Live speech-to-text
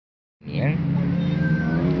igen.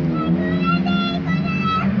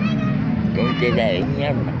 Det där är en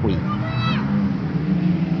jävla skit.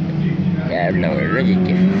 Jävlar vad det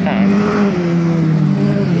gick fan.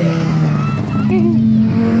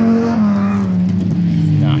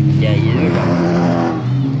 Snacka djur.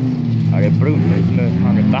 Ja, det brunnit med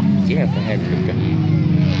fan i backen här för helvete.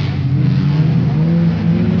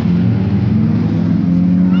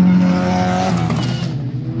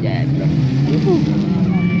 Jävlar.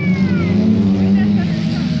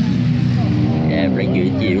 Jävla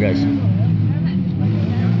gud djur alltså.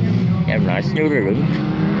 Jävlar, han snurrar runt.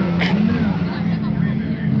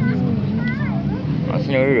 Han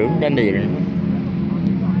snurrar runt den bilen.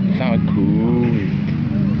 Fan vad coolt.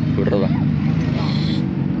 Bra.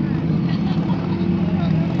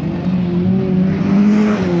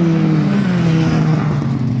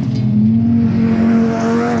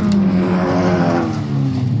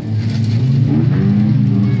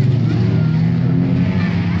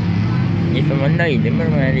 Ni får vara nöjda med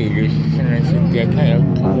de här videorna så att jag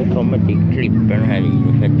kan komma till klippa den här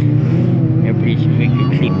videon för att det blir så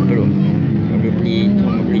mycket klipper då. Och det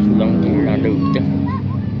kommer bli så långt att landa upp det.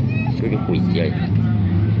 Så det skiter jag i.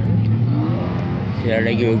 Så jag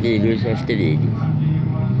lägger upp videos efter video.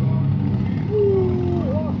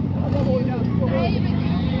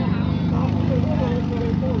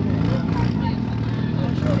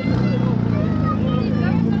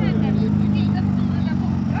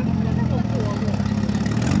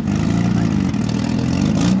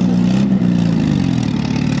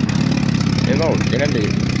 Det valde den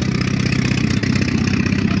bilen.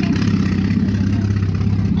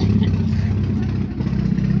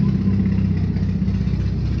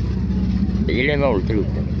 Bilen valde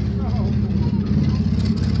upp den.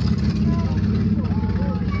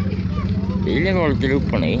 Bilen valde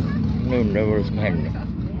upp och ner. Nu undrar vad som hände.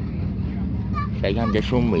 Så jag kan inte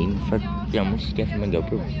zooma in för att jag måste skaffa mig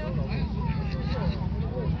GoPro.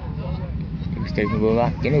 Jag ställer mig på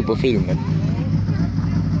backen upp på filmen.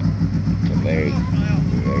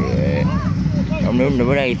 Om du undrar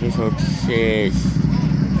vad det är för sorts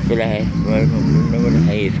för det här, om du undrar vad det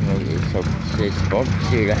här är för någon sorts sport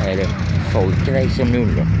så är det här folkrace om du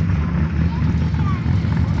undrar.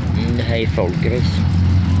 Det här är folkrace.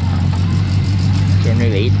 Så ni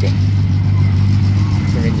vet det.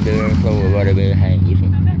 Så ni inte behöver fråga vad det här är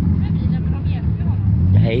ifrån.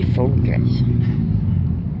 Det här är folkrace.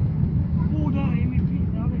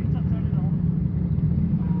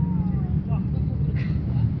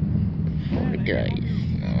 Guys,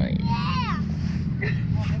 nice.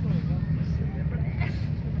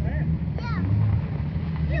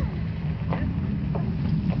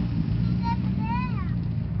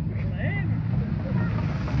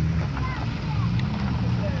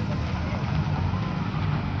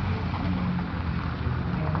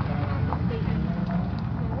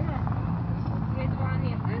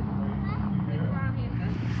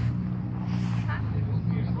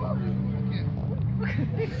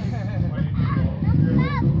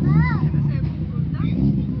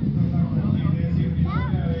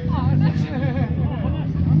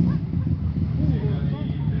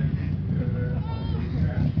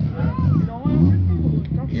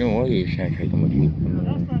 No, i kanske kommer klippa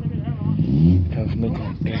kanske med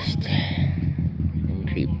kompest en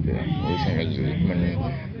klipper och sen lägger ut men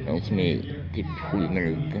de som är typ 7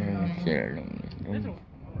 minuter så där långt de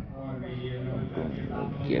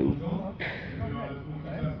går upp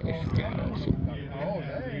efterhand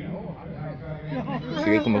så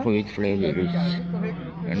det kommer få ut fler virus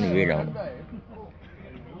än nu idag.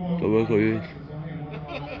 Då var det ut.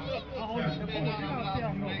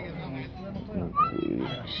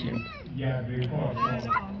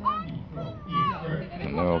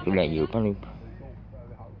 Men jag får lägga upp han upp.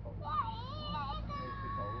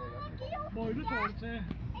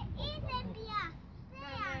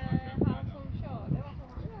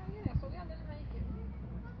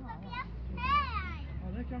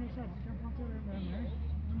 Kan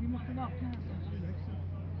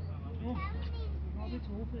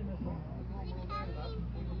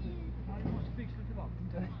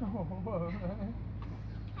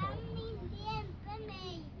ni hjälpa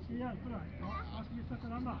mig? Ska jag hjälpa dig? Ja, jag ska vi sätta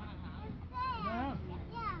den där? Där?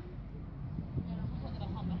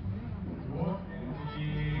 Ja.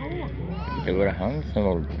 Det var han som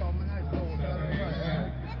valde.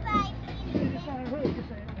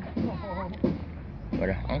 Var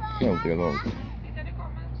det han som gjorde valde?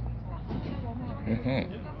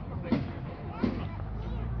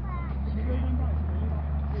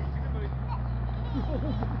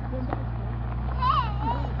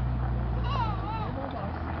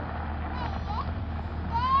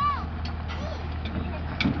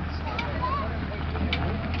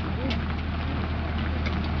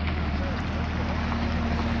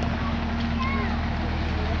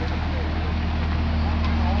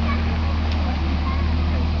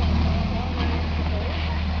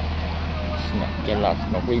 snackar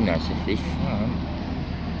lastmaskinen så fy fan.